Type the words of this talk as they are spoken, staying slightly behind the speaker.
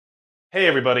Hey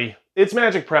everybody, it's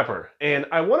Magic Prepper, and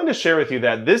I wanted to share with you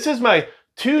that this is my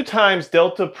 2x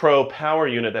Delta Pro power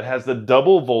unit that has the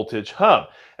double voltage hub.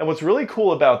 And what's really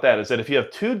cool about that is that if you have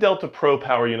two Delta Pro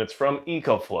power units from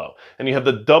EcoFlow, and you have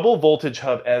the double voltage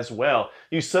hub as well,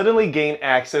 you suddenly gain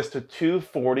access to two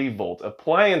 40-volt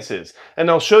appliances. And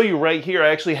I'll show you right here,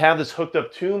 I actually have this hooked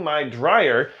up to my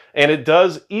dryer, and it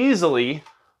does easily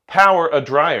power a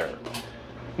dryer.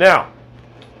 Now,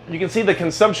 you can see the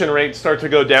consumption rate start to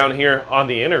go down here on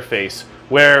the interface,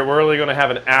 where we're only going to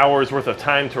have an hour's worth of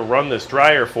time to run this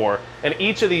dryer for, and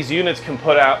each of these units can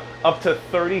put out up to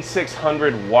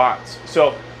 3,600 watts.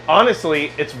 So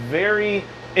honestly, it's very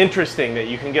interesting that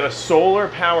you can get a solar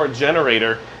power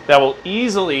generator that will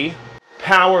easily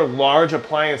power large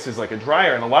appliances like a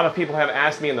dryer. And a lot of people have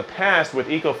asked me in the past with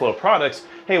EcoFlow products,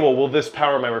 hey, well, will this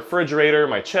power my refrigerator,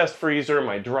 my chest freezer,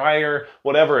 my dryer,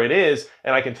 whatever it is?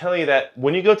 And I can tell you that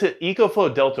when you go to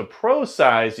EcoFlow Delta Pro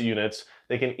size units,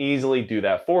 they can easily do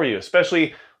that for you,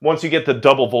 especially once you get the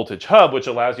double voltage hub, which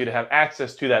allows you to have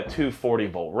access to that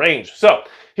 240-volt range. So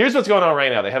here's what's going on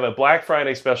right now. They have a Black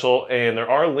Friday special, and there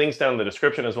are links down in the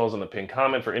description as well as in the pinned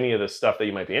comment for any of this stuff that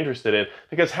you might be interested in,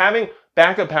 because having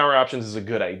backup power options is a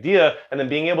good idea, and then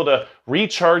being able to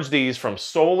recharge these from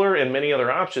solar and many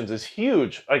other options is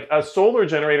huge. Like a solar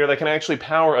generator that can actually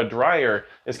power a dryer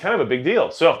is kind of a big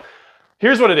deal. So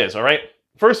here's what it is, all right?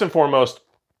 First and foremost,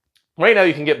 right now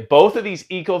you can get both of these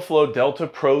EcoFlow Delta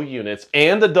Pro units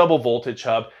and the double voltage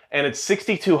hub, and it's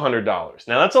 $6,200.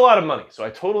 Now that's a lot of money, so I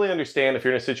totally understand if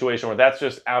you're in a situation where that's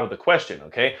just out of the question,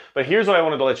 okay? But here's what I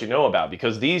wanted to let you know about,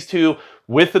 because these two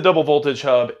with the double voltage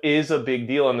hub is a big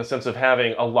deal in the sense of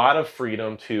having a lot of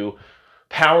freedom to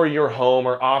power your home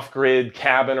or off-grid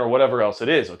cabin or whatever else it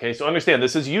is, okay? So understand,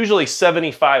 this is usually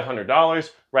 $7,500.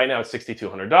 Right now it's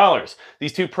 $6,200.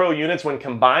 These two Pro units, when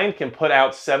combined, can put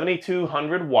out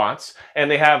 7,200 watts, and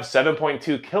they have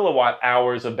 7.2 kilowatt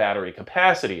hours of battery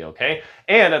capacity, okay?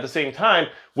 And at the same time,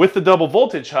 with the double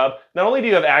voltage hub, not only do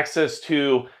you have access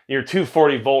to your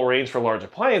 240-volt range for large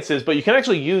appliances, but you can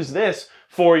actually use this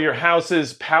for your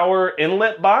house's power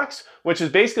inlet box, which is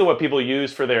basically what people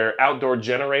use for their outdoor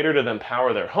generator to then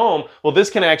power their home. Well, this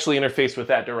can actually interface with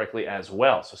that directly as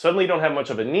well. So suddenly you don't have much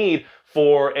of a need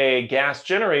for a gas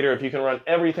generator if you can run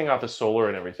everything off of solar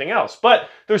and everything else. But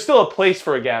there's still a place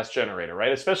for a gas generator,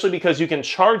 right? Especially because you can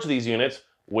charge these units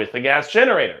with a gas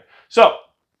generator. So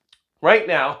right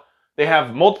now, they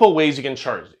have multiple ways you can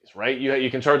charge these, right? You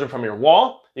can charge them from your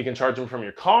wall, you can charge them from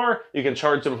your car, you can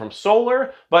charge them from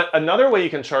solar, but another way you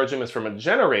can charge them is from a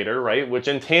generator, right? Which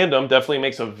in tandem definitely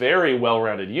makes a very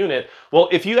well-rounded unit. Well,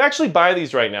 if you actually buy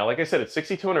these right now, like I said, it's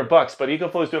 $6,200, but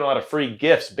EcoFlow is doing a lot of free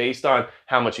gifts based on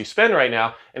how much you spend right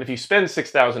now. And if you spend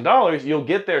 $6,000, you'll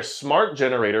get their smart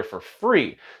generator for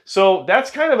free. So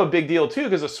that's kind of a big deal too,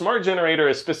 because a smart generator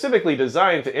is specifically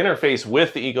designed to interface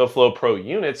with the EcoFlow Pro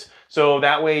units. So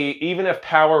that way, even if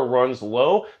power runs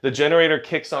low, the generator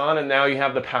kicks on and now you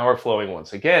have the power flowing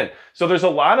once again. So there's a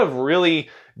lot of really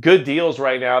good deals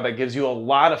right now that gives you a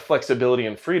lot of flexibility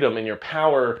and freedom in your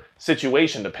power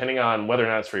situation, depending on whether or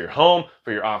not it's for your home,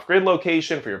 for your off-grid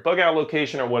location, for your bug-out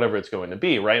location, or whatever it's going to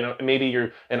be, right? Maybe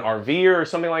you're an RVer or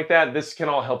something like that. This can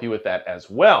all help you with that as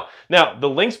well. Now, the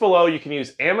links below, you can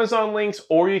use Amazon links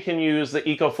or you can use the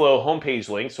EcoFlow homepage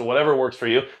link, so whatever works for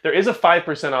you. There is a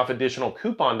 5% off additional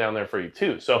coupon down there for you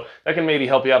too, so that can maybe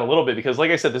help you out a little bit because,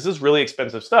 like I said, this is really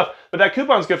expensive stuff, but that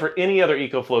coupon is good for any other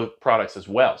EcoFlow products as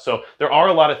well. So there are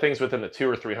a lot of things within the $200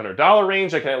 or $300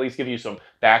 range that can at least give you some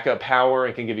backup power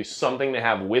and can give you something to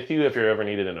have with you if you're ever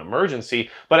needed an emergency.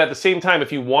 But at the same time,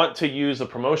 if you want to use the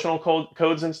promotional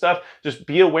codes and stuff, just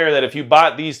be aware that if you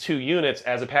bought these two units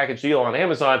as a package deal on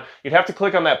Amazon, you'd have to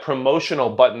click on that promotional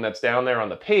button that's down there on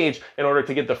the page in order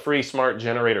to get the free smart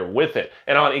generator with it.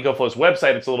 And on EcoFlow's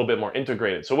website, it's a little bit more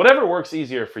integrated. So whatever works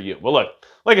easier for you. Well, look,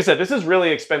 like I said, this is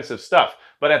really expensive stuff.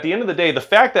 But at the end of the day, the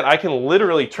fact that I can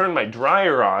literally turn my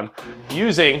dryer on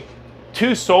using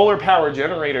two solar power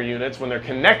generator units when they're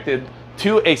connected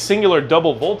to a singular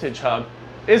double voltage hub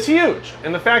is huge.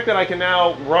 And the fact that I can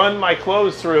now run my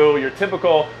clothes through your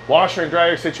typical washer and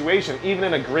dryer situation, even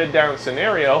in a grid down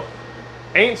scenario,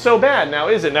 ain't so bad now,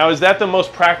 is it? Now, is that the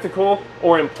most practical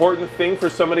or important thing for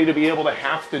somebody to be able to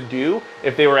have to do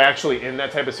if they were actually in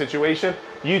that type of situation?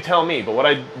 You tell me. But what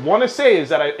I want to say is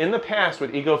that in the past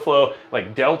with EcoFlow,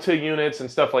 like Delta units and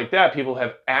stuff like that, people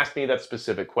have asked me that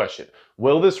specific question.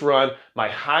 Will this run my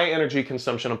high energy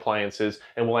consumption appliances,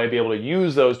 and will I be able to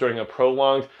use those during a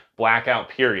prolonged blackout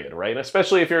period, right? And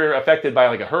especially if you're affected by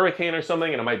like a hurricane or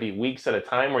something, and it might be weeks at a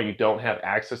time where you don't have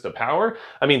access to power.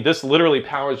 I mean, this literally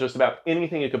powers just about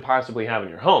anything you could possibly have in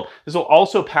your home. This will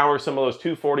also power some of those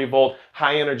 240-volt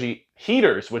high energy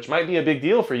heaters, which might be a big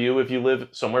deal for you if you live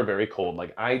somewhere very cold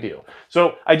like I do.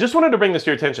 So I just wanted to bring this to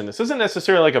your attention. This isn't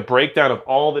necessarily like a breakdown of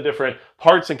all the different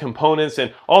parts and components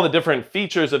and all the different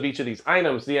features of each of these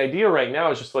items. The idea right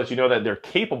now is just to let you know that they're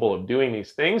capable of doing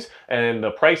these things, and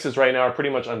the prices right now are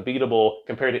pretty much unbeatable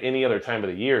compared to any other time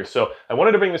of the year. So I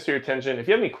wanted to bring this to your attention. If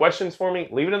you have any questions for me,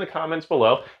 leave it in the comments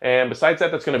below. And besides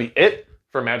that, that's going to be it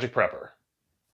for Magic Prepper.